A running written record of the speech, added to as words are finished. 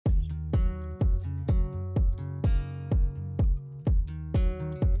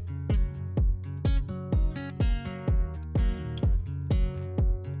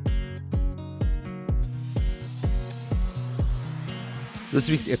This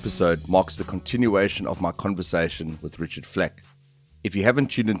week's episode marks the continuation of my conversation with Richard Flack. If you haven't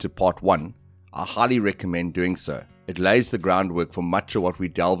tuned into part 1, I highly recommend doing so. It lays the groundwork for much of what we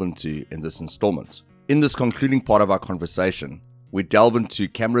delve into in this installment. In this concluding part of our conversation, we delve into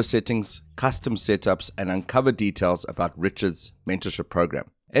camera settings, custom setups, and uncover details about Richard's mentorship program.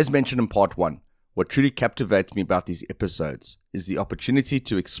 As mentioned in part 1, what truly captivates me about these episodes is the opportunity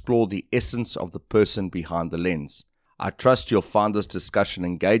to explore the essence of the person behind the lens. I trust you'll find this discussion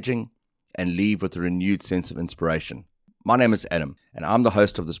engaging and leave with a renewed sense of inspiration. My name is Adam, and I'm the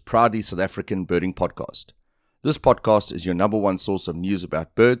host of this proudly South African birding podcast. This podcast is your number one source of news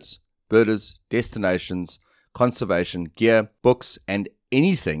about birds, birders, destinations, conservation, gear, books, and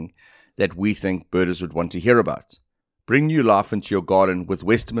anything that we think birders would want to hear about. Bring new life into your garden with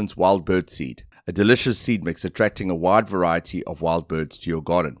Westerman's Wild Bird Seed, a delicious seed mix attracting a wide variety of wild birds to your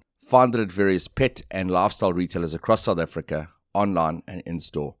garden. Find it at various pet and lifestyle retailers across South Africa, online and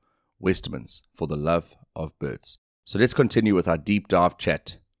in-store. Westerman's, for the love of birds. So let's continue with our deep dive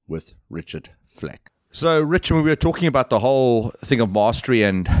chat with Richard Flack. So, Richard, we were talking about the whole thing of mastery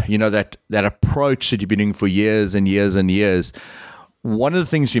and, that approach that you've been doing for years and years and years. One of the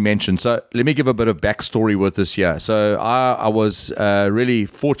things you mentioned, so let me give a bit of backstory with this here. So I was really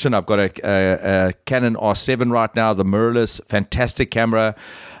fortunate. I've got a Canon R7 right now, the mirrorless, fantastic camera.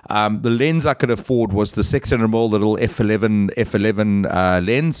 The lens I could afford was the 600mm little f11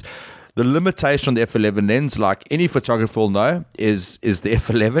 lens. The limitation on the f11 lens, like any photographer will know, is the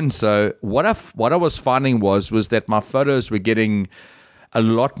f11. So what I was finding was that my photos were getting a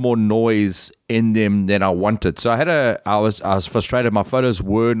lot more noise in them than I wanted. So I was frustrated. My photos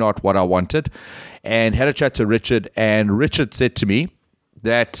were not what I wanted, and had a chat to Richard. And Richard said to me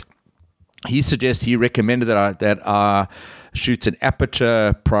that he recommended that I shoot an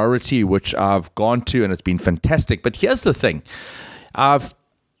aperture priority, which I've gone to, and it's been fantastic. But here's the thing: I've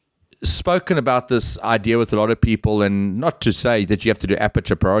spoken about this idea with a lot of people, and not to say that you have to do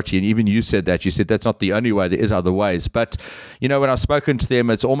aperture priority, and even you said that's not the only way, there is other ways. But when I've spoken to them,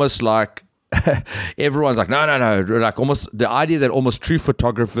 it's almost like everyone's like, no, like almost the idea that almost true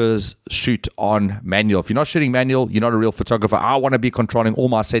photographers shoot on manual. If you're not shooting manual, you're not a real photographer. I want to be controlling all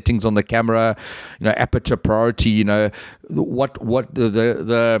my settings on the camera, aperture priority, what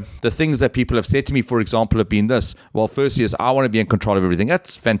the things that people have said to me, for example, have been this. Well, firstly is I want to be in control of everything.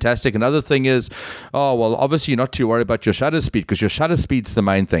 That's fantastic. Another thing is, obviously you're not too worried about your shutter speed, because your shutter speed's the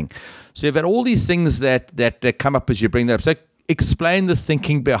main thing. So you've had all these things that come up as you bring that up. So explain the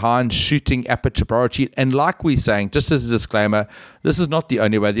thinking behind shooting aperture priority. And like we're saying, just as a disclaimer, this is not the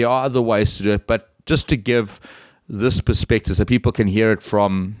only way. There are other ways to do it, but just to give this perspective so people can hear it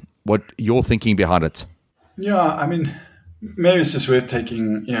from what you're thinking behind it. Yeah, I mean, maybe it's just worth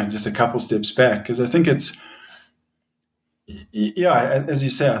taking, just a couple steps back, because I think it's, as you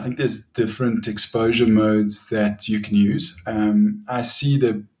say, I think there's different exposure modes that you can use. I see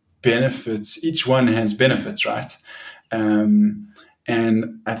the benefits. Each one has benefits, right?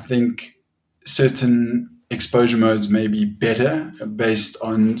 And I think certain exposure modes may be better based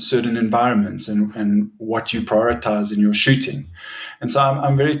on certain environments and what you prioritize in your shooting. And so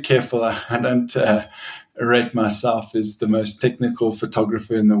I'm very careful. I don't rate myself as the most technical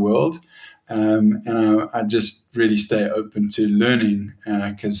photographer in the world. And I just really stay open to learning,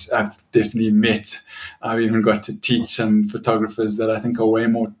 because I've even got to teach some photographers that I think are way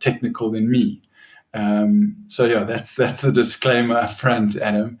more technical than me. That's the disclaimer up front,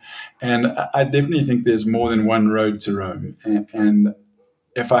 Adam. And I definitely think there's more than one road to Rome. And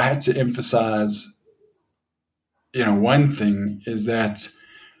if I had to emphasize, one thing is that,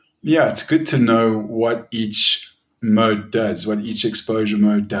 it's good to know what each mode does, what each exposure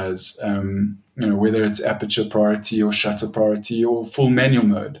mode does, whether it's aperture priority or shutter priority or full manual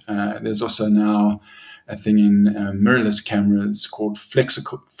mode. There's also now a thing in mirrorless cameras called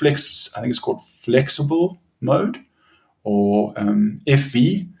flexible mode, or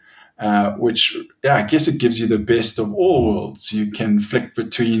FV, which I guess it gives you the best of all worlds. You can flick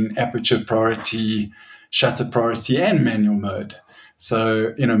between aperture priority, shutter priority, and manual mode.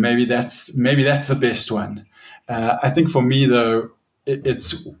 So maybe that's the best one. I think for me though,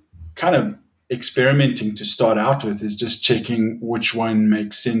 it's kind of experimenting to start out with, is just checking which one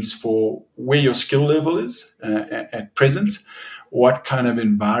makes sense for where your skill level is at present, what kind of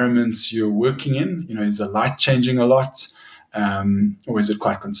environments you're working in. Is the light changing a lot, or is it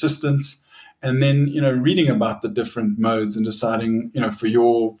quite consistent? And then, reading about the different modes and deciding,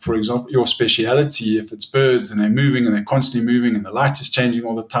 for example, your speciality, if it's birds and they're moving and they're constantly moving and the light is changing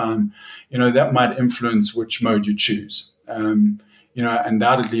all the time, that might influence which mode you choose.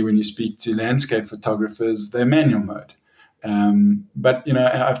 Undoubtedly, when you speak to landscape photographers, they're manual mode. But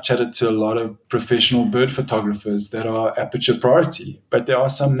I've chatted to a lot of professional bird photographers that are aperture priority, but there are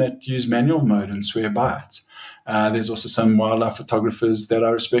some that use manual mode and swear by it. There's also some wildlife photographers that I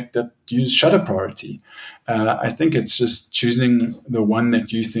respect that use shutter priority. I think it's just choosing the one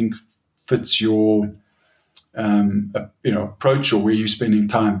that you think fits your approach or where you're spending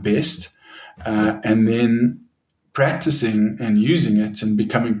time best, and then practicing and using it and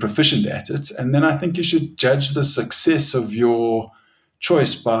becoming proficient at it. And then I think you should judge the success of your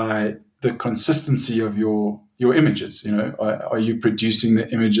choice by the consistency of your images. Are you producing the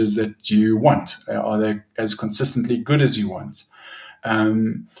images that you want? Are they as consistently good as you want?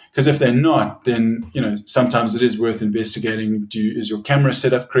 Because if they're not, then sometimes it is worth investigating. Is your camera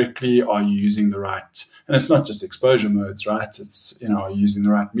set up correctly? Are you using the right? And it's not just exposure modes, right? It's are you using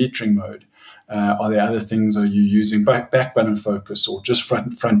the right metering mode? Are there other things? Are you using back button focus or just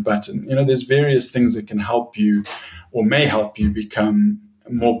front button? There's various things that can help you or may help you become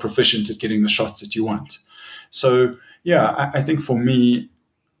more proficient at getting the shots that you want. So yeah, I think for me,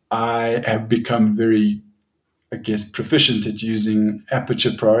 I have become very, I guess, proficient at using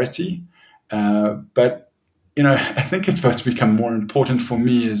aperture priority. But I think it's what's become more important for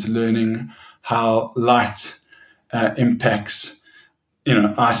me is learning how light impacts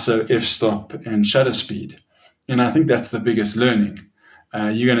ISO, f-stop, and shutter speed. And I think that's the biggest learning.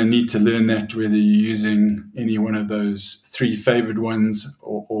 You're going to need to learn that whether you're using any one of those three favored ones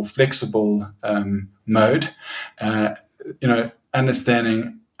or flexible mode.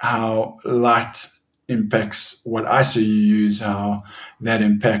 Understanding how light impacts what ISO you use, how that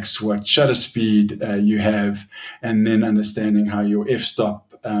impacts what shutter speed you have, and then understanding how your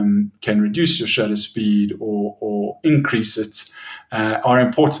f-stop can reduce your shutter speed or increase it are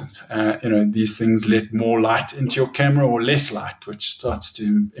important. These things let more light into your camera or less light, which starts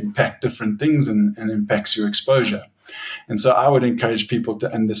to impact different things and impacts your exposure. And so I would encourage people to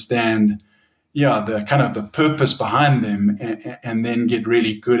understand the kind of the purpose behind them and then get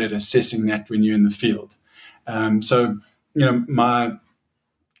really good at assessing that when you're in the field. My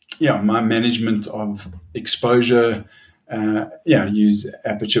management of exposure, use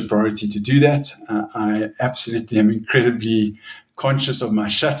aperture priority to do that. I absolutely am incredibly conscious of my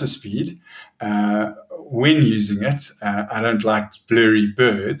shutter speed when using it. I don't like blurry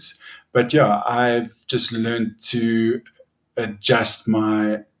birds, but I've just learned to adjust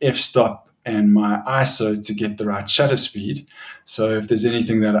my f-stop and my ISO to get the right shutter speed. So if there's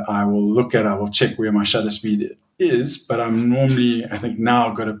anything that I will look at, I will check where my shutter speed is, but I'm normally, I think now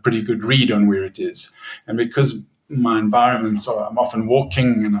got a pretty good read on where it is. And because my environments are, I'm often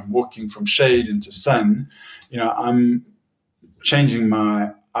walking and I'm walking from shade into sun, I'm changing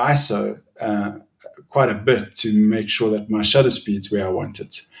my ISO quite a bit to make sure that my shutter speed's where I want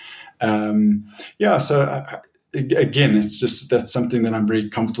it. Again, it's just, that's something that I'm very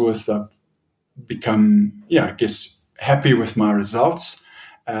comfortable with. I've become, I guess, happy with my results.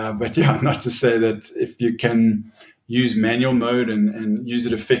 But not to say that if you can use manual mode and use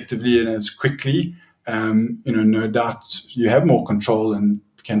it effectively and as quickly, no doubt you have more control and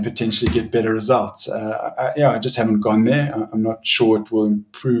can potentially get better results. I just haven't gone there. I'm not sure it will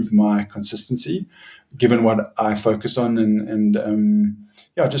improve my consistency, given what I focus on and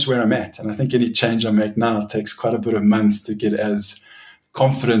just where I'm at. And I think any change I make now takes quite a bit of months to get as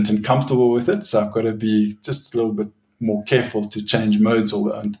confident and comfortable with it. So I've got to be just a little bit more careful to change modes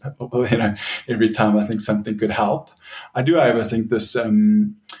every time I think something could help. I do, however, think this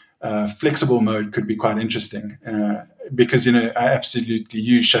flexible mode could be quite interesting because, I absolutely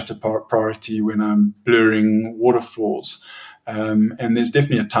use shutter priority when I'm blurring waterfalls. And there's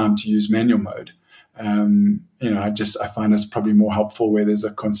definitely a time to use manual mode. I find it's probably more helpful where there's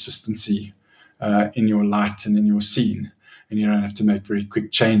a consistency in your light and in your scene, and you don't have to make very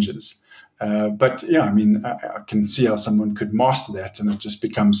quick changes. I can see how someone could master that and it just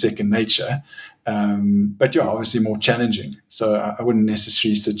becomes second nature. Obviously more challenging. So I wouldn't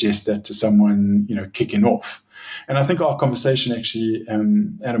necessarily suggest that to someone, kicking off. And I think our conversation actually,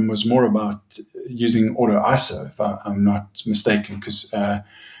 Adam, was more about using auto ISO, if I'm not mistaken, because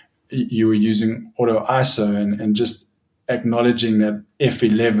you were using auto ISO and just acknowledging that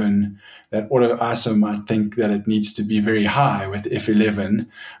F11, that auto ISO might think that it needs to be very high with F11.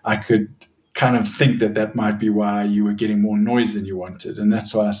 I could kind of think that might be why you were getting more noise than you wanted. And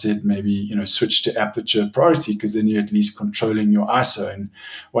that's why I said maybe, switch to aperture priority, because then you're at least controlling your ISO. And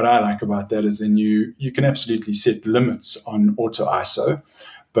what I like about that is then you can absolutely set limits on auto ISO,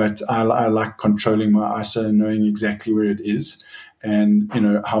 but I like controlling my ISO and knowing exactly where it is and,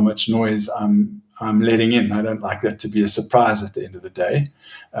 how much noise I'm letting in. I don't like that to be a surprise at the end of the day.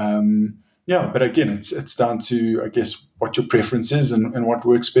 But again, it's down to, I guess, what your preference is and what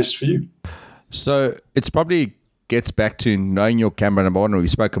works best for you. So it's probably gets back to knowing your camera. Number one, we've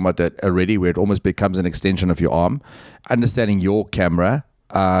spoken about that already, where it almost becomes an extension of your arm. Understanding your camera.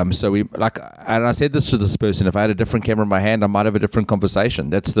 So we and I said this to this person, if I had a different camera in my hand, I might have a different conversation.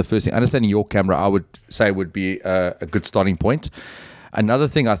 That's the first thing. Understanding your camera, I would say, would be a good starting point. Another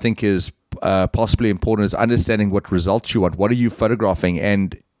thing I think is possibly important is understanding what results you want. What are you photographing?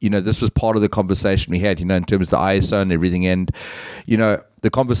 And, this was part of the conversation we had, in terms of the ISO and everything. And, the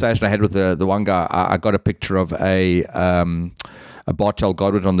conversation I had with the one guy, I got a picture of a bar-tailed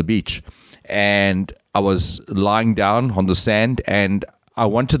godwit on the beach. And I was lying down on the sand and I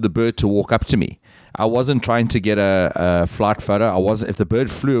wanted the bird to walk up to me. I wasn't trying to get a flight photo. If the bird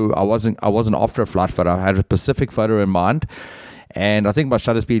flew, I wasn't after a flight photo. I had a specific photo in mind. And I think my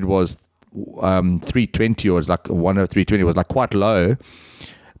shutter speed was 320, or it was like 1 or 320. It was like quite low.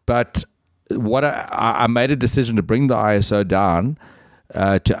 But what I made a decision to bring the ISO down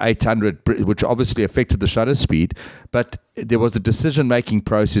to 800, which obviously affected the shutter speed. But there was a decision-making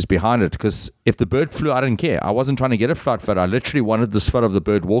process behind it, because if the bird flew, I didn't care. I wasn't trying to get a flight photo. I literally wanted this photo of the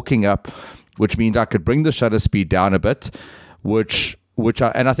bird walking up, which means I could bring the shutter speed down a bit,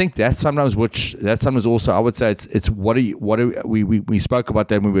 I think that's sometimes also, I would say it's we spoke about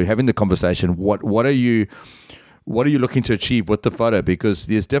that when we were having the conversation. What are you looking to achieve with the photo? Because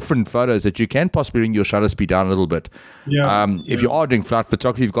there's different photos that you can possibly bring your shutter speed down a little bit. If you are doing flight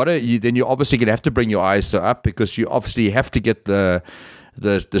photography, then you're obviously going to have to bring your ISO up, because you obviously have to get the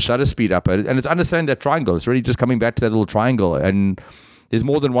shutter speed up. And it's understanding that triangle. It's really just coming back to that little triangle. And there's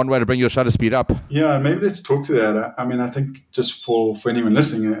more than one way to bring your shutter speed up. Yeah, maybe let's talk to that. I think just for anyone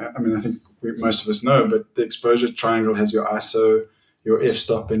listening, I think most of us know, but the exposure triangle has your ISO, your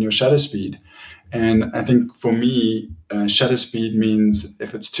f-stop, and your shutter speed. And I think for me, shutter speed means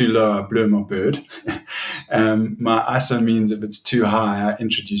if it's too low, I blur my bird. My ISO means if it's too high, I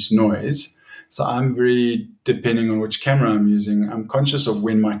introduce noise. So I'm very, depending on which camera I'm using, I'm conscious of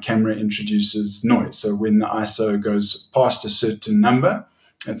when my camera introduces noise. So when the ISO goes past a certain number,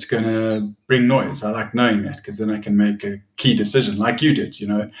 it's going to bring noise. I like knowing that, because then I can make a key decision like you did.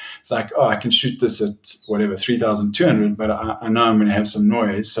 It's like, I can shoot this at whatever, 3,200, but I know I'm going to have some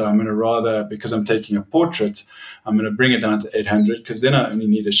noise. So I'm going to rather, because I'm taking a portrait, I'm going to bring it down to 800, because then I only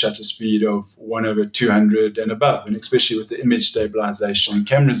need a shutter speed of 1/200 and above. And especially with the image stabilization in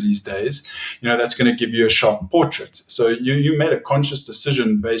cameras these days, that's going to give you a sharp portrait. So you made a conscious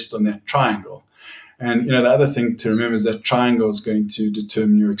decision based on that triangle. And, the other thing to remember is that triangle is going to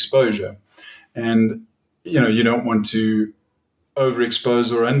determine your exposure. And, you don't want to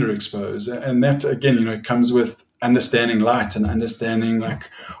overexpose or underexpose. And that, again, comes with understanding light and understanding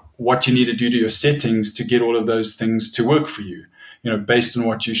what you need to do to your settings to get all of those things to work for you, based on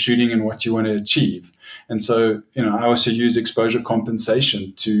what you're shooting and what you want to achieve. And so, I also use exposure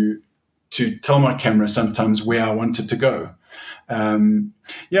compensation to tell my camera sometimes where I want it to go. And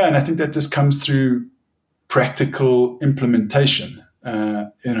I think that just comes through practical implementation.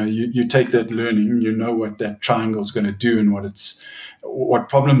 You take that learning, what that triangle is going to do and what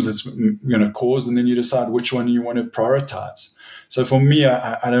problems it's going to cause, and then you decide which one you want to prioritize. So for me,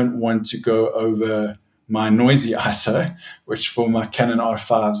 I don't want to go over my noisy ISO, which for my Canon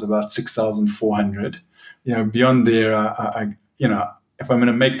R5 is about 6,400. Beyond there, if I'm going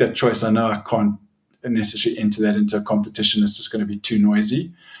to make that choice, I know I can't necessarily enter that into a competition. It's just going to be too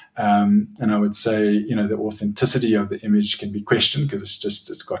noisy. And I would say, the authenticity of the image can be questioned, because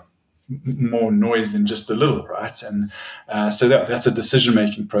it's got more noise than just a little, right? And so that's a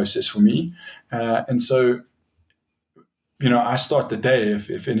decision-making process for me. And so, I start the day,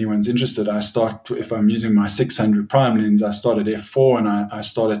 if anyone's interested, if I'm using my 600 prime lens, I start at f4 and I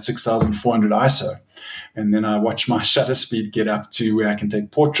start at 6,400 ISO. And then I watch my shutter speed get up to where I can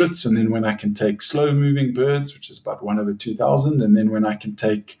take portraits, and then when I can take slow-moving birds, which is about 1/2000, and then when I can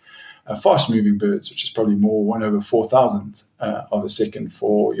take fast-moving birds, which is probably more 1/4000 of a second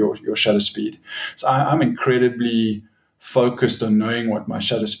for your shutter speed. So I'm incredibly focused on knowing what my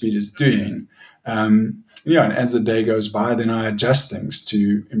shutter speed is doing. And as the day goes by, then I adjust things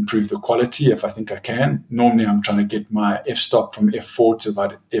to improve the quality if I think I can. Normally, I'm trying to get my f-stop from f4 to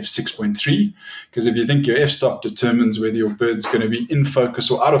about f6.3, because if you think your f-stop determines whether your bird's going to be in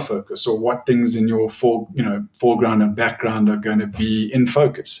focus or out of focus, or what things in your foreground and background are going to be in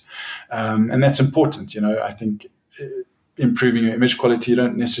focus. And that's important. I think improving your image quality, you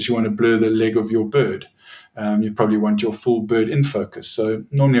don't necessarily want to blur the leg of your bird. You probably want your full bird in focus. So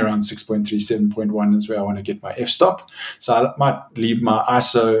normally around 6.3, 7.1 is where I want to get my f-stop. So I might leave my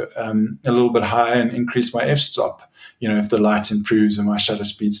ISO a little bit higher and increase my f-stop, if the light improves and my shutter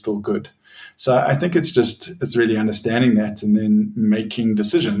speed's still good. So I think it's really understanding that and then making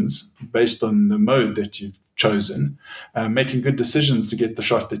decisions based on the mode that you've chosen, making good decisions to get the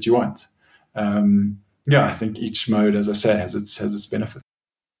shot that you want. I think each mode, as I say, has its benefits.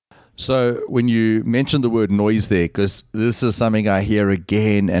 So when you mentioned the word noise there, because this is something I hear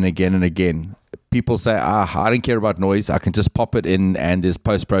again and again and again, people say, I don't care about noise. I can just pop it in and there's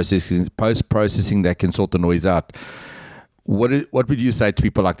post-processing that can sort the noise out. What would you say to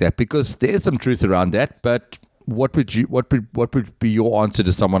people like that? Because there's some truth around that, but what would be your answer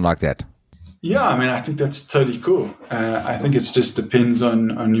to someone like that? Yeah, I mean, I think that's totally cool. I think it just depends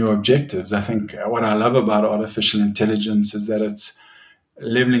on your objectives. I think what I love about artificial intelligence is that it's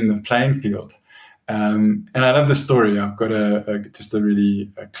leveling the playing field. And I love the story. I've got a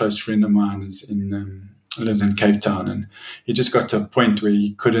really close friend of mine lives in Cape Town, and he just got to a point where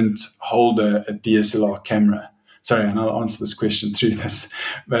he couldn't hold a DSLR camera. Sorry, and I'll answer this question through this.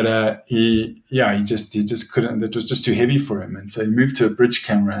 But he just couldn't. It was just too heavy for him, and so he moved to a bridge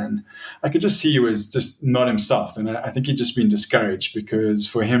camera. And I could just see he was just not himself. And I think he'd just been discouraged because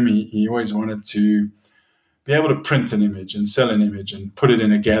for him, he always wanted to be able to print an image and sell an image and put it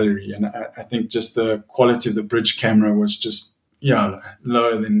in a gallery. And I think just the quality of the bridge camera was just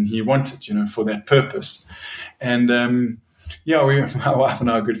lower than he wanted, for that purpose. And my wife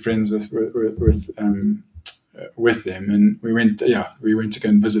and I are good friends with them, and we went to go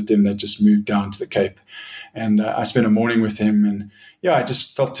and visit them. They just moved down to the Cape, and I spent a morning with him, and I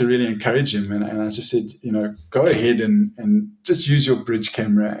just felt to really encourage him, and I just said, go ahead and just use your bridge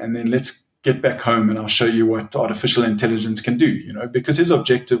camera, and then let's get back home and I'll show you what artificial intelligence can do, because his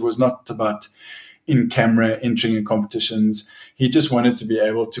objective was not about in camera entering in competitions. He just wanted to be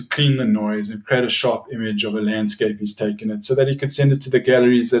able to clean the noise and create a sharp image of a landscape he's taken it so that he could send it to the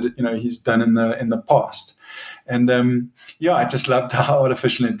galleries that he's done in the past. And I just loved how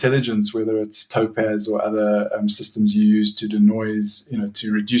artificial intelligence, whether it's Topaz or other systems you use to denoise,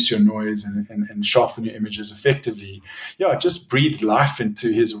 to reduce your noise and sharpen your images effectively, it just breathed life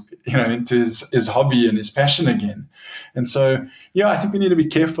into his hobby and his passion again. And so, I think we need to be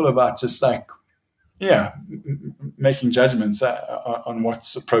careful about just making judgments on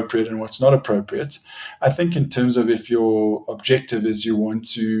what's appropriate and what's not appropriate. I think in terms of if your objective is you want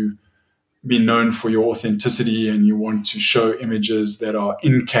to be known for your authenticity and you want to show images that are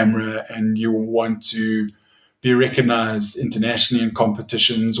in camera and you want to be recognized internationally in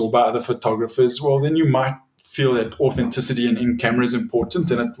competitions or by other photographers, well, then you might feel that authenticity and in camera is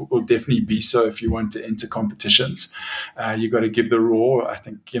important, and it will definitely be so if you want to enter competitions. You got to give the raw. I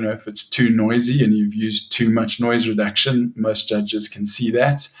think, if it's too noisy and you've used too much noise reduction, most judges can see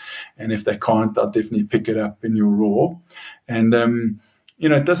that. And if they can't, they'll definitely pick it up in your raw. And,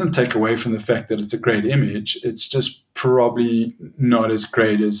 it doesn't take away from the fact that it's a great image. It's just probably not as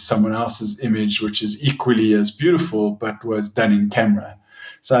great as someone else's image, which is equally as beautiful, but was done in camera.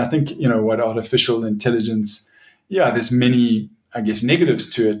 So I think, what artificial intelligence, there's many, I guess, negatives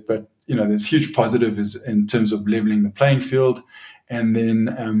to it, but, there's huge positives in terms of leveling the playing field. And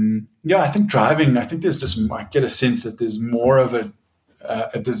then, I think driving, I think I get a sense that there's more of a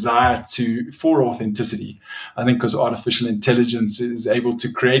desire for authenticity. I think because artificial intelligence is able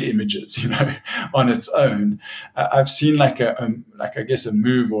to create images, on its own. I've seen I guess a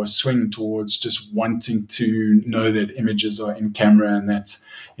move or a swing towards just wanting to know that images are in camera and that,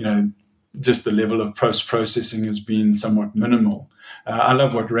 just the level of post-processing has been somewhat minimal. I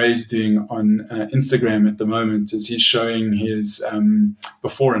love what Ray's doing on Instagram at the moment is he's showing his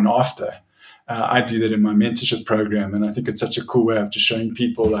before and after. I do that in my mentorship program, and I think it's such a cool way of just showing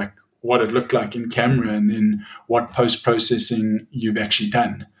people like what it looked like in camera and then what post-processing you've actually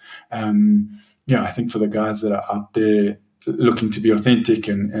done. I think for the guys that are out there looking to be authentic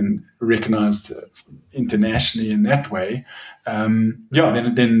and recognized internationally in that way,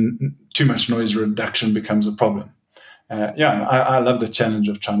 then too much noise reduction becomes a problem. I love the challenge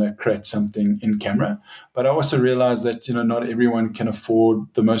of trying to create something in camera, but I also realize that, not everyone can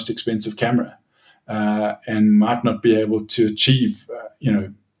afford the most expensive camera and might not be able to achieve,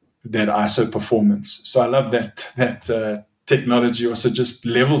 that ISO performance. So I love that technology also just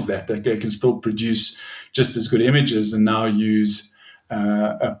levels that they can still produce just as good images and now use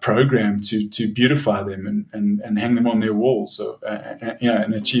a program to beautify them and hang them on their walls,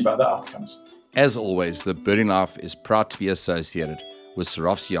 and achieve other outcomes. As always, the Birding Life is proud to be associated with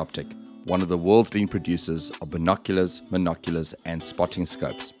Swarovski Optic, one of the world's leading producers of binoculars, monoculars, and spotting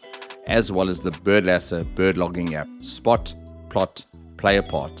scopes, as well as the Birdlasser bird logging app. Spot, plot, play a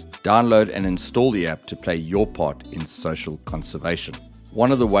part. Download and install the app to play your part in social conservation.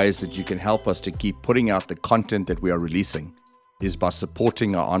 One of the ways that you can help us to keep putting out the content that we are releasing is by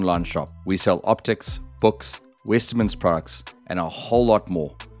supporting our online shop. We sell optics, books, Westerman's products, and a whole lot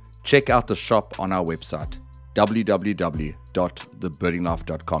more. Check out the shop on our website,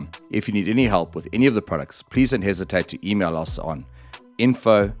 www.thebirdinglife.com. If you need any help with any of the products, please don't hesitate to email us on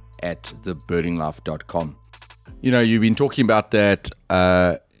info@thebirdinglife.com. You know, you've been talking about that,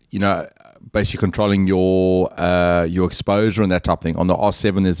 basically controlling your exposure and that type of thing. On the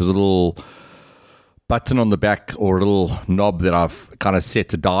R7, there's a little button on the back or a little knob that I've kind of set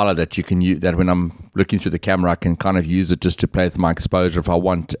to dialer that you can use, that when I'm looking through the camera, I can kind of use it just to play with my exposure if I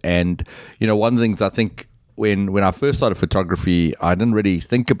want. And, you know, one of the things I think when I first started photography, I didn't really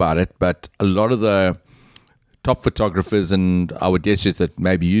think about it, but a lot of the top photographers, and I would guess that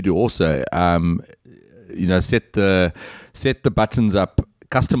maybe you do also, set the buttons up,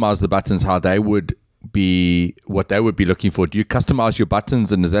 customize the buttons how they would be, what they would be looking for. Do you customize your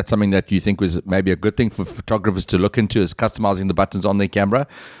buttons, and is that something that you think was maybe a good thing for photographers to look into, is customizing the buttons on their camera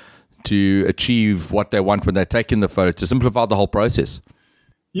to achieve what they want when they're taking the photo, to simplify the whole process?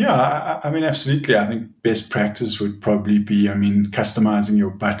 Yeah, I mean, absolutely. I think best practice would probably be, customizing your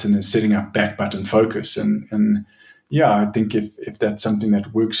button and setting up back button focus. And yeah, I think if that's something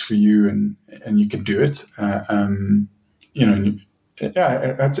that works for you and you can do it,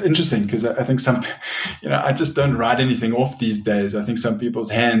 it's interesting because I think I just don't write anything off these days. I think some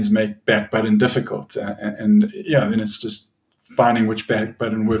people's hands make back button difficult. Then it's just finding which back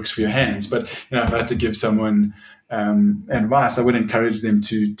button works for your hands. But, if I had to give someone advice, I would encourage them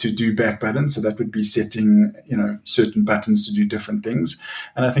to do back buttons. So that would be setting, certain buttons to do different things.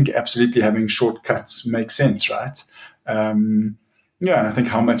 And I think absolutely having shortcuts makes sense, right? And I think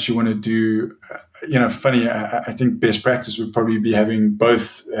how much you want to do, I think best practice would probably be having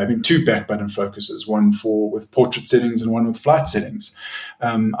two back button focuses, one with portrait settings and one with flight settings.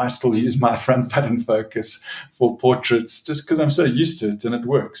 I still use my front button focus for portraits just because I'm so used to it and it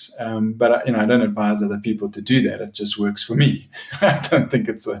works. But I don't advise other people to do that. It just works for me. I don't think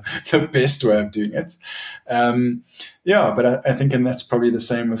it's the best way of doing it. But I think, and that's probably the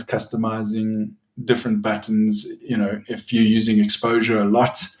same with customizing different buttons. If you're using exposure a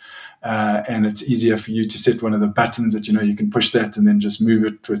lot, and it's easier for you to set one of the buttons that you can push that and then just move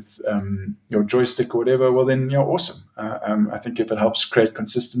it with your joystick or whatever, well then you're awesome. I think if it helps create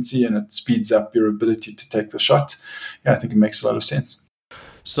consistency and it speeds up your ability to take the shot, I think it makes a lot of sense.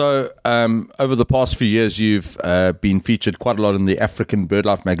 So over the past few years, you've been featured quite a lot in the African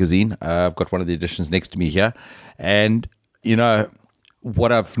BirdLife magazine. I've got one of the editions next to me here, and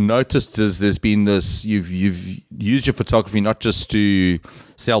what I've noticed is there's been this, you've used your photography not just to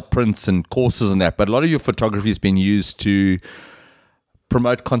sell prints and courses and that, but a lot of your photography has been used to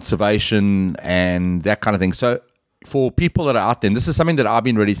promote conservation and that kind of thing. So for people that are out there, and this is something that I've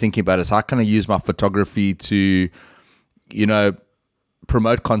been really thinking about, is how can I use my photography to,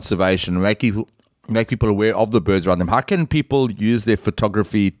 promote conservation, make people aware of the birds around them? How can people use their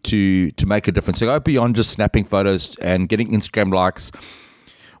photography to make a difference? So go beyond just snapping photos and getting Instagram likes,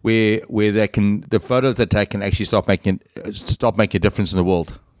 where they can, the photos they take can actually stop making a difference in the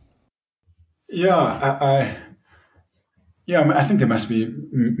world. I think there must be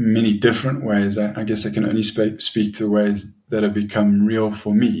many different ways. I guess I can only speak to the ways that have become real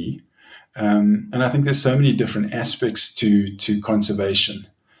for me. And I think there's so many different aspects to conservation.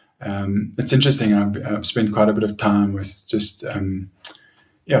 It's interesting. I've spent quite a bit of time with just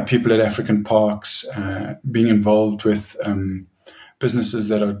people at African parks, being involved with businesses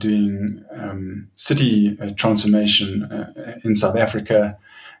that are doing city transformation in South Africa,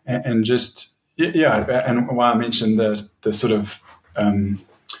 and just and why I mentioned the sort of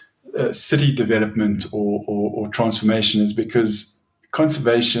city development or transformation is because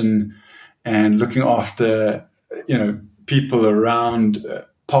conservation and looking after people around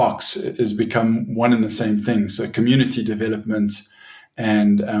parks has become one and the same thing. So community development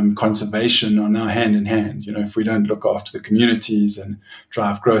and conservation are now hand in hand. If we don't look after the communities and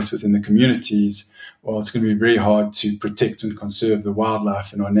drive growth within the communities, well, it's going to be very hard to protect and conserve the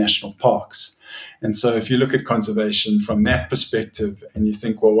wildlife in our national parks. And so if you look at conservation from that perspective and you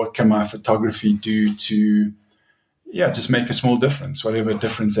think, well, what can my photography do to just make a small difference, whatever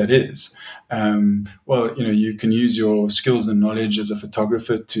difference that is. You can use your skills and knowledge as a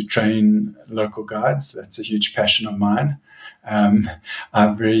photographer to train local guides. That's a huge passion of mine. I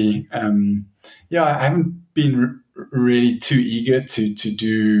haven't been really too eager to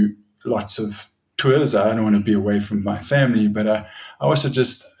do lots of tours. I don't want to be away from my family, but I also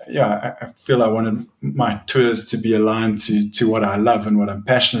just, I feel I wanted my tours to be aligned to what I love and what I'm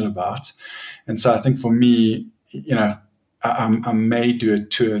passionate about. And so I think for me, I may do a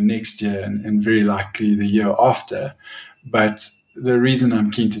tour next year and very likely the year after. But the reason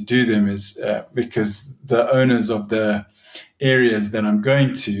I'm keen to do them is because the owners of the areas that I'm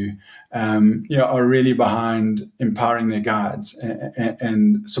going to, are really behind empowering their guides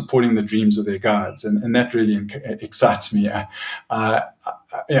and supporting the dreams of their guides, and that really excites me.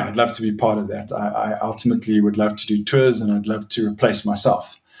 I'd love to be part of that. I ultimately would love to do tours, and I'd love to replace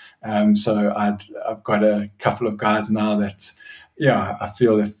myself. So I've got a couple of guides now that, I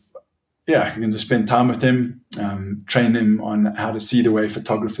feel if I can just spend time with them, train them on how to see the way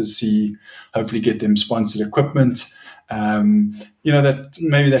photographers see, hopefully get them sponsored equipment. That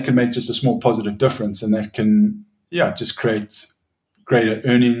maybe that can make just a small positive difference, and that can, just create greater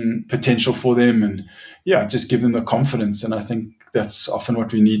earning potential for them, and just give them the confidence. And I think that's often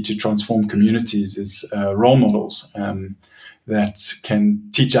what we need to transform communities is role models that can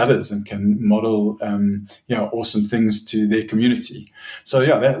teach others and can model, awesome things to their community. So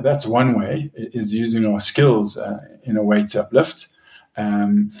that's one way, is using our skills in a way to uplift.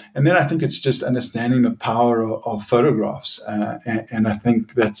 And then I think it's just understanding the power of photographs. And I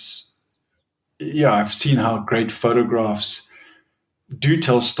think that's, I've seen how great photographs do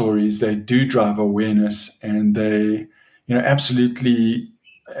tell stories. They do drive awareness, and they, absolutely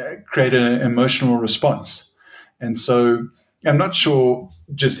create an emotional response. And so I'm not sure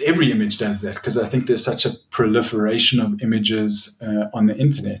just every image does that, because I think there's such a proliferation of images on the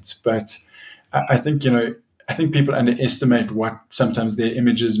internet. But I think, I think people underestimate what sometimes their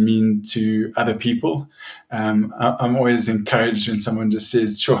images mean to other people. I'm always encouraged when someone just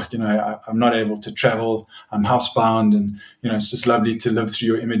says, sure, I'm not able to travel, I'm housebound, and, it's just lovely to live through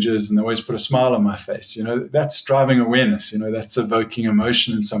your images, and they always put a smile on my face. That's driving awareness, that's evoking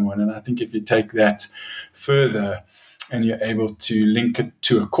emotion in someone. And I think if you take that further and you're able to link it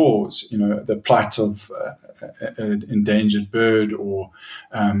to a cause, the plight of an endangered bird, or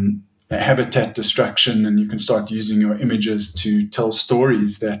habitat destruction, and you can start using your images to tell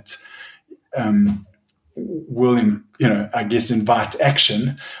stories that will, invite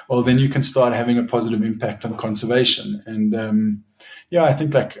action, well, then you can start having a positive impact on conservation. And I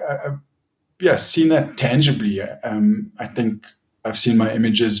think seen that tangibly. I think I've seen my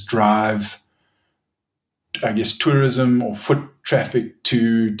images drive, tourism or foot traffic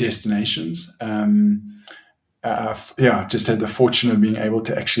to destinations. Just had the fortune of being able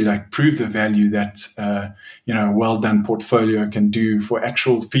to actually prove the value that a well done portfolio can do for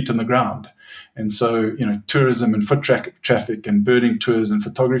actual feet on the ground. And so tourism and foot traffic and birding tours and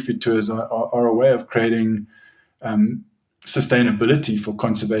photography tours are a way of creating sustainability for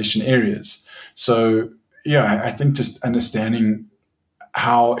conservation areas. So I think just understanding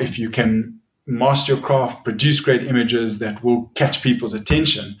how, if you can master your craft, produce great images that will catch people's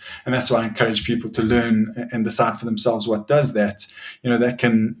attention. And that's why I encourage people to learn and decide for themselves what does that. That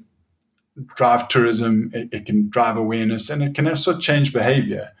can drive tourism, it can drive awareness, and it can also change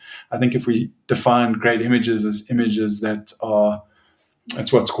behavior. I think if we define great images as images that are,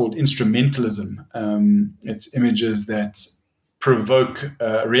 it's what's called instrumentalism. It's images that provoke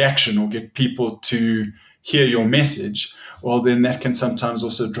a reaction or get people to hear your message. Well, then that can sometimes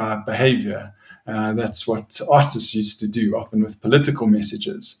also drive behavior. That's what artists used to do, often with political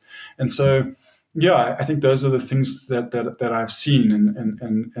messages. And so, I think those are the things that I've seen,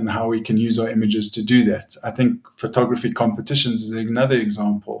 and how we can use our images to do that. I think photography competitions is another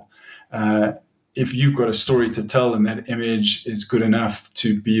example. If you've got a story to tell and that image is good enough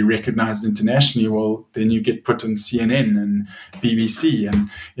to be recognized internationally, well, then you get put on CNN and BBC and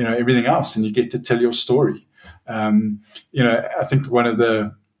everything else, and you get to tell your story. I think one of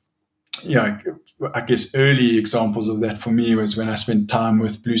the early examples of that for me was when I spent time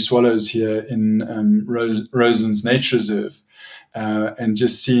with blue swallows here in Roselands Nature Reserve, and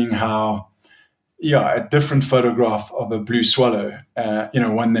just seeing how, a different photograph of a blue swallow,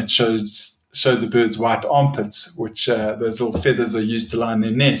 one that showed the bird's white armpits, which those little feathers are used to line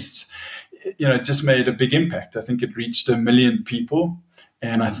their nests, it just made a big impact. I think it reached 1 million people,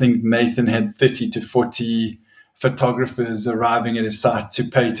 and I think Nathan had 30 to 40 photographers arriving at his site to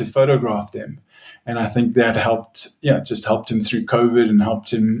pay to photograph them. And I think that helped him through COVID, and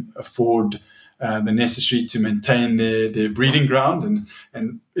helped him afford the necessary to maintain their breeding ground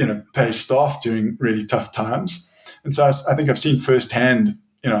and pay staff during really tough times. And so I think I've seen firsthand,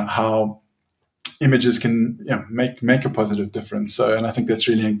 how images can make a positive difference. So, and I think that's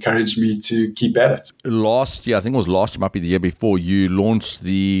really encouraged me to keep at it. Last year, I think it was last year, might be the year before, you launched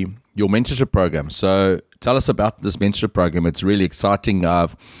your mentorship program. So tell us about this mentorship program. It's really exciting.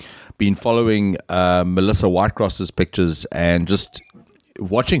 I've been following Melissa Whitecross's pictures, and just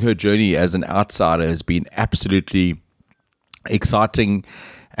watching her journey as an outsider has been absolutely exciting.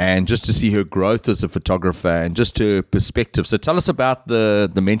 and just to see her growth as a photographer and just her perspective. So tell us about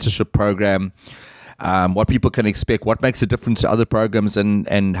the mentorship program, what people can expect, what makes a difference to other programs,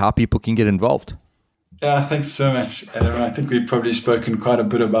 and how people can get involved. Yeah, thanks so much, Adam. I think we've probably spoken quite a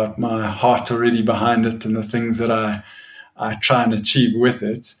bit about my heart already behind it and the things that I try and achieve with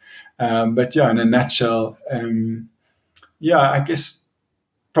it. But yeah, in a nutshell, I guess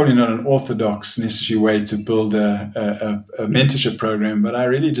probably not an orthodox necessary way to build a mentorship program, but I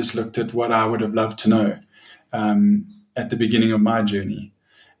really just looked at what I would have loved to know at the beginning of my journey.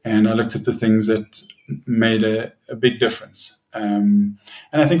 And I looked at the things that made a big difference. And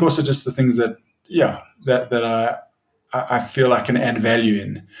I think also just the things that I feel I can add value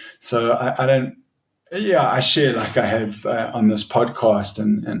in. So I don't, I share like I have on this podcast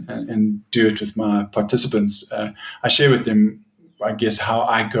and do it with my participants. I share with them, I guess, how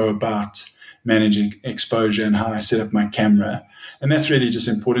I go about managing exposure and how I set up my camera. And that's really just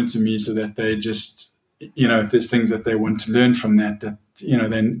important to me so that they just, if there's things that they want to learn from that,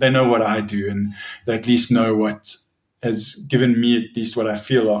 they know what I do and they at least know what has given me at least what I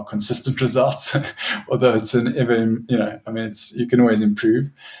feel are consistent results, although it's you can always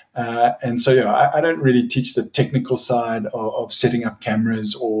improve. And so, I don't really teach the technical side of setting up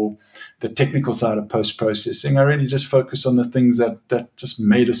cameras or the technical side of post-processing. I really just focus on the things that just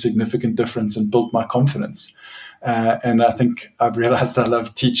made a significant difference and built my confidence. And I think I've realized I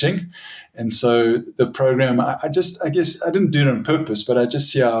love teaching. And so the program, I guess I didn't do it on purpose, but I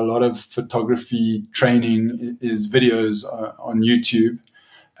just see how a lot of photography training is videos on YouTube.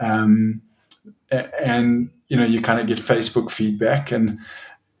 And, you kind of get Facebook feedback. And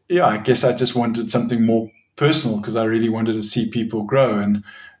I guess I just wanted something more personal because I really wanted to see people grow. And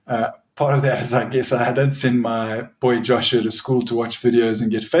part of that is, I guess, I don't send my boy Joshua to school to watch videos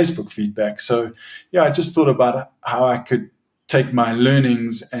and get Facebook feedback. So, I just thought about how I could take my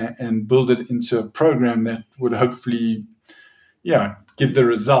learnings and build it into a program that would hopefully, give the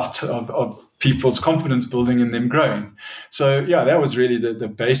result of people's confidence building and them growing. So, that was really the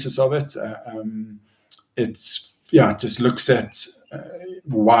basis of it. It just looks at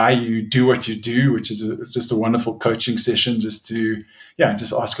why you do what you do, which is just a wonderful coaching session just to,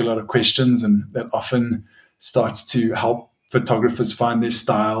 just ask a lot of questions. And that often starts to help photographers find their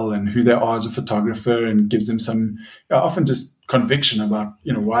style and who they are as a photographer and gives them some often just conviction about,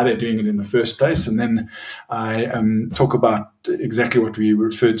 why they're doing it in the first place. And then I talk about exactly what we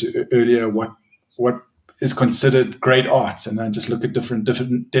referred to earlier, what is considered great art. And I just look at different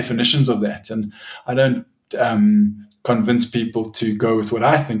definitions of that. And I don't convince people to go with what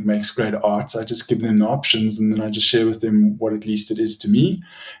I think makes great art. I just give them the options and then I just share with them what at least it is to me.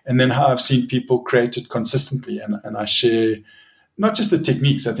 And then how I've seen people create it consistently. And I share not just the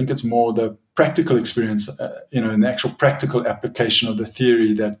techniques. I think it's more the practical experience, and the actual practical application of the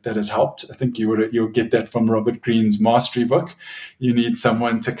theory that has helped. I think you'll get that from Robert Greene's mastery book. You need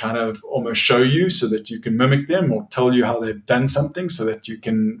someone to kind of almost show you so that you can mimic them or tell you how they've done something so that you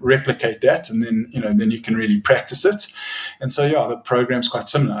can replicate that. And then, then you can really practice it. And so, the program's quite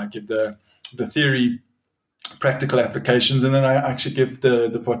similar. I give the theory, practical applications, and then I actually give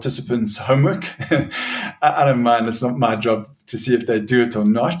the participants homework. I don't mind. It's not my job to see if they do it or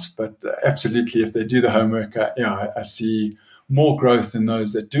not, but absolutely, if they do the homework, I see more growth in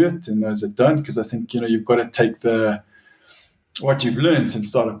those that do it than those that don't, because I think you've got to take what you've learned and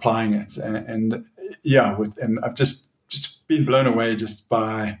start applying it. And I've just been blown away just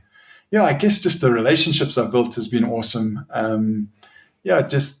by I guess just the relationships I've built has been awesome.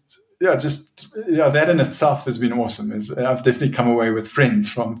 That in itself has been awesome. I've definitely come away with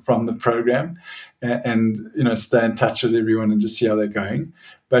friends from the program, and stay in touch with everyone and just see how they're going.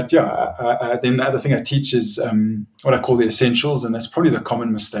 But then the other thing I teach is what I call the essentials, and that's probably the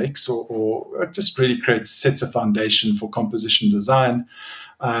common mistakes, or it just really sets a foundation for composition design.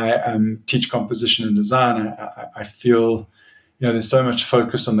 I teach composition and design. I feel there's so much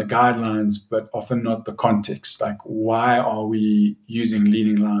focus on the guidelines, but often not the context. Like, why are we using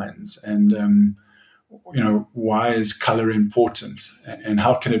leading lines? And, why is color important? And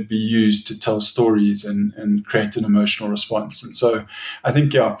how can it be used to tell stories and create an emotional response? And so I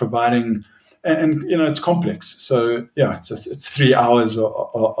think, providing, and it's complex. So, it's 3 hours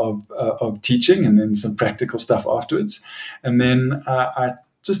of teaching and then some practical stuff afterwards. And then I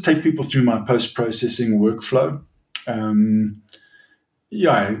just take people through my post-processing workflow.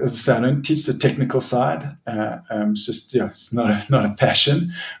 As I say, I don't teach the technical side. It's just, it's not a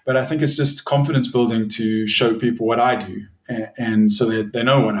passion, but I think it's just confidence building to show people what I do, and so that they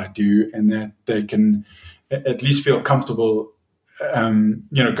know what I do, and that they can at least feel comfortable,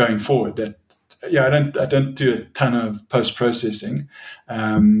 going forward. That I don't do a ton of post processing,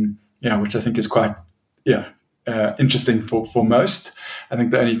 which I think is quite interesting for most. I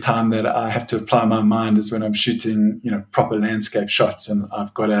think the only time that I have to apply my mind is when I'm shooting, proper landscape shots, and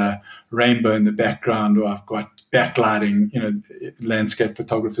I've got a rainbow in the background, or I've got backlighting. Landscape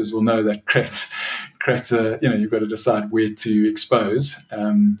photographers will know that creates a, you've got to decide where to expose,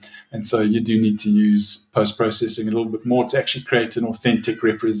 and so you do need to use post processing a little bit more to actually create an authentic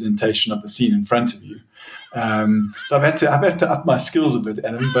representation of the scene in front of you. So I've had to up my skills a bit,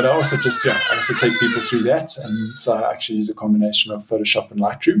 Adam, but I also take people through that. And so I actually use a combination of Photoshop and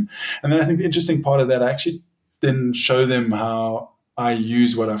Lightroom. And then I think the interesting part of that, I actually then show them how I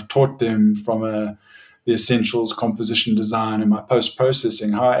use what I've taught them from the essentials, composition, design, and my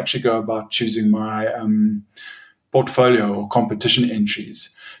post-processing, how I actually go about choosing my portfolio or competition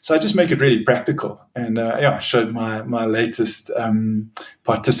entries. So I just make it really practical. And I showed my latest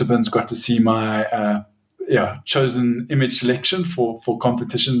participants, got to see my chosen image selection for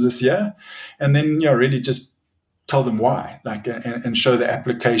competitions this year, and then really just tell them why, and show the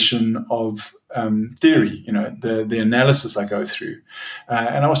application of theory, the analysis I go through,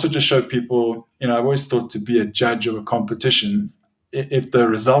 and I also just show people, I've always thought to be a judge of a competition, if the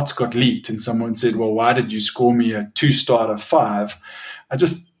results got leaked and someone said, well, why did you score me a 2-star out of 5? I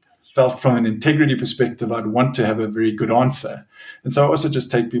just felt from an integrity perspective, I'd want to have a very good answer. And so I also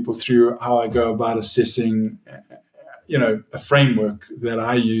just take people through how I go about assessing, a framework that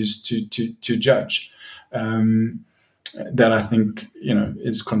I use to judge, that I think,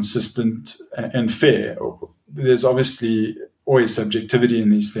 is consistent and fair. There's obviously always subjectivity in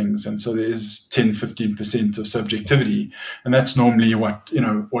these things. And so there is 10, 15% of subjectivity. And that's normally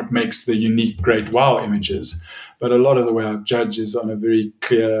what makes the unique, great wow images. But a lot of the way I judge is on a very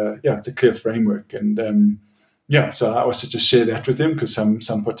clear, it's a clear framework. And, so I also just share that with them, because some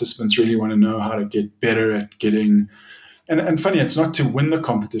participants really want to know how to get better at getting, and funny, it's not to win the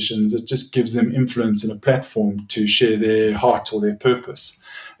competitions, it just gives them influence and a platform to share their heart or their purpose.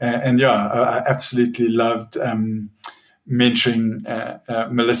 I absolutely loved mentoring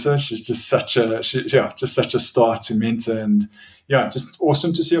Melissa. She's just such a star to mentor, and just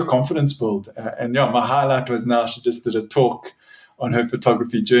awesome to see her confidence build. My highlight was, now she just did a talk on her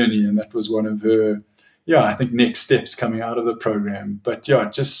photography journey, and that was one of her I think next steps coming out of the program. But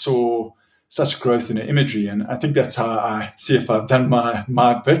just saw such growth in her imagery, and I think that's how I see if I've done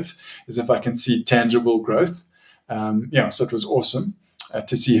my bit, is if I can see tangible growth. So it was awesome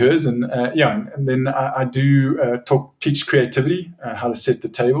to see hers, and then I do teach creativity, how to set the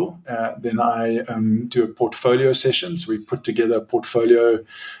table. Then I do a portfolio session, so we put together a portfolio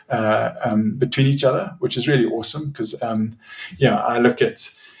between each other, which is really awesome, because I look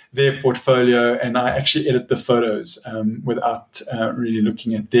at their portfolio and I actually edit the photos without really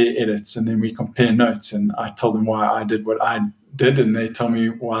looking at their edits, and then we compare notes, and I tell them why I did what I did, and they tell me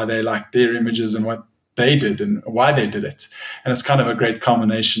why they like their images and what they did and why they did it. And it's kind of a great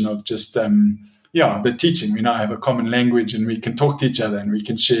combination of just the teaching. We now have a common language, and we can talk to each other, and we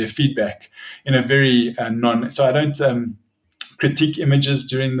can share feedback in a very so I don't critique images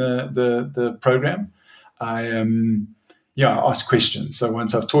during the program. I ask questions. So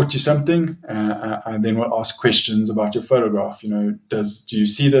once I've taught you something, I then will ask questions about your photograph. Do you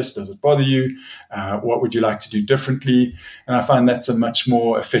see this? Does it bother you? What would you like to do differently? And I find that's a much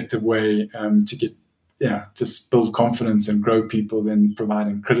more effective way to get, just build confidence and grow people than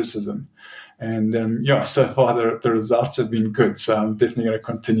providing criticism. And so far the results have been good. So I'm definitely going to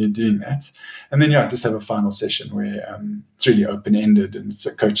continue doing that. And then just have a final session where it's really open-ended, and it's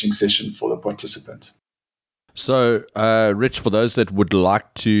a coaching session for the participant. So, Rich, for those that would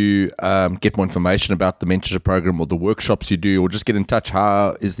like to get more information about the mentorship program or the workshops you do, or just get in touch,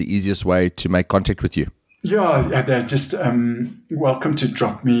 how is the easiest way to make contact with you? They're just welcome to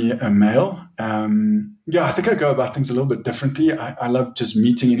drop me a mail. I think I go about things a little bit differently. I love just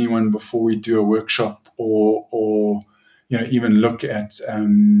meeting anyone before we do a workshop, or even look at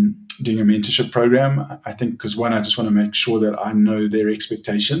doing a mentorship program. I think because I just want to make sure that I know their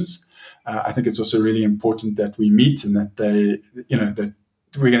expectations. I think it's also really important that we meet, and that that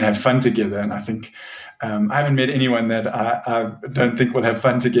we're going to have fun together. And I think I haven't met anyone that I don't think will have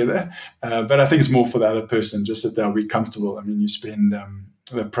fun together, but I think it's more for the other person, just that they'll be comfortable. I mean, you spend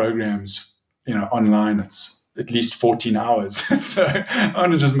the programs, online, it's at least 14 hours. So I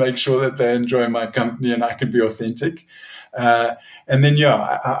want to just make sure that they enjoy my company and I can be authentic. And then,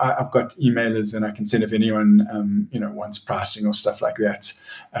 I've got emailers that I can send if anyone, wants pricing or stuff like that.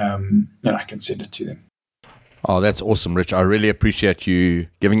 I can send it to them. Oh, that's awesome, Rich. I really appreciate you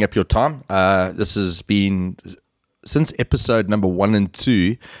giving up your time. This has been, since episode number 1 and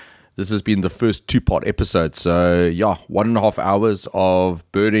 2, this This has been the first 2-part episode. So yeah, 1.5 hours of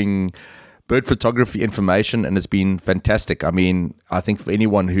bird photography information, and it's been fantastic. I mean, I think for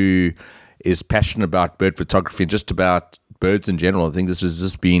anyone who is passionate about bird photography and just about birds in general, I think this has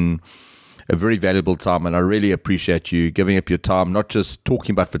just been a very valuable time, and I really appreciate you giving up your time, not just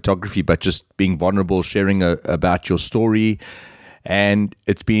talking about photography, but just being vulnerable, sharing about your story, and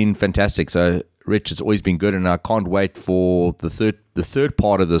it's been fantastic. So Rich, it's always been good, and I can't wait for the third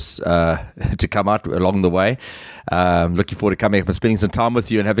part of this to come out along the way. Looking forward to coming up and spending some time with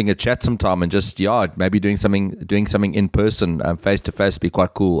you and having a chat sometime, and just maybe doing something in person, face to face. Be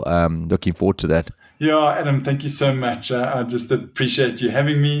quite cool. Looking forward to that. Yeah, Adam, thank you so much. I just appreciate you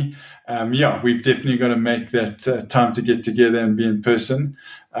having me. We've definitely got to make that time to get together and be in person.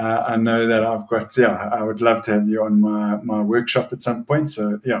 I know that I would love to have you on my workshop at some point.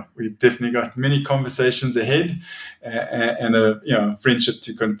 So we've definitely got many conversations ahead and a friendship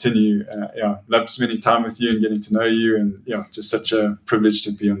to continue. Love spending time with you and getting to know you, and just such a privilege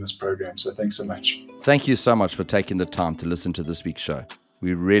to be on this program. So thanks so much. Thank you so much for taking the time to listen to this week's show.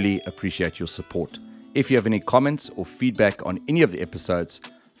 We really appreciate your support. If you have any comments or feedback on any of the episodes,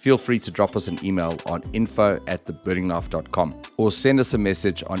 feel free to drop us an email on info@thebirdinglife.com or send us a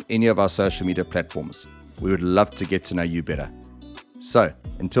message on any of our social media platforms. We would love to get to know you better. So,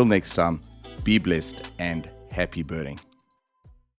 until next time, be blessed and happy birding.